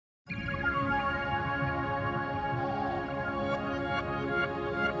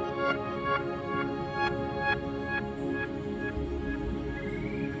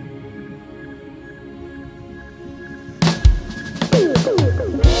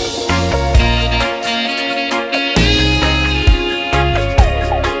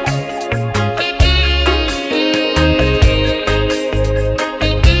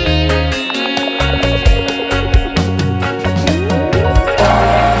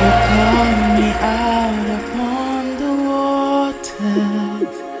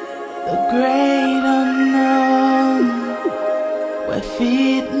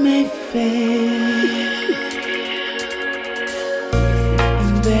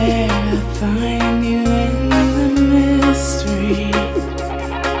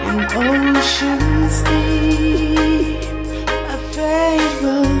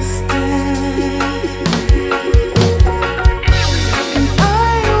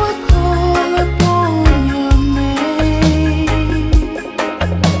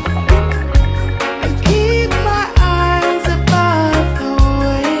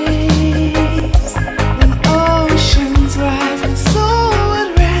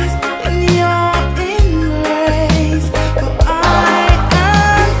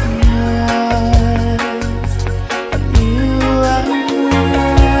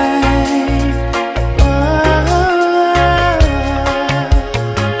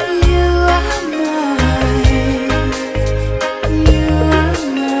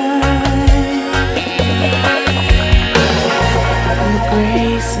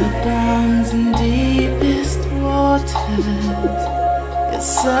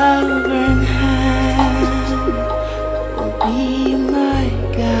sovereign hand will be my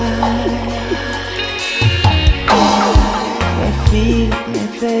guide. My feet may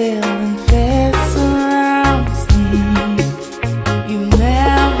fail and fear surrounds me. You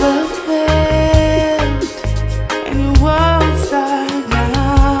never failed, and you won't start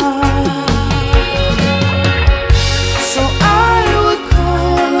now. So I will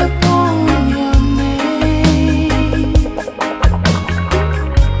call upon your name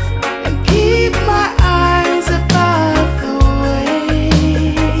and keep my eyes above the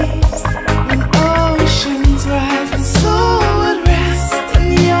waves. When oceans rise, my soul would rest in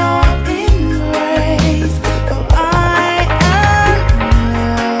your embrace. For I am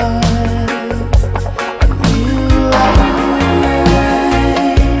yours, and you are mine.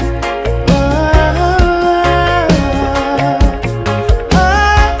 Oh,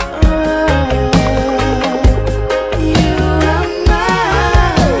 you are mine.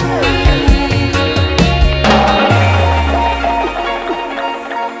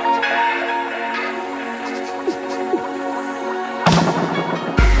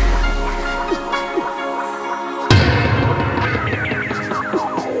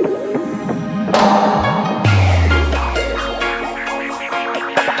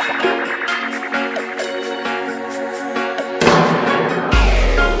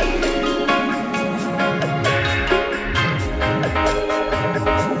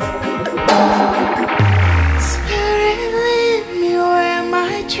 Spirit, lead me where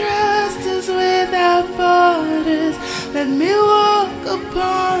my trust is without borders. Let me walk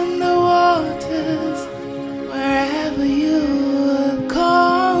upon the waters wherever you would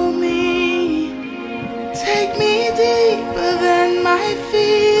call me. Take me deeper than my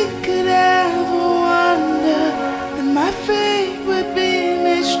feet could ever wander, and my faith would be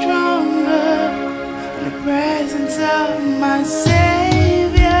made stronger in the presence of my Savior.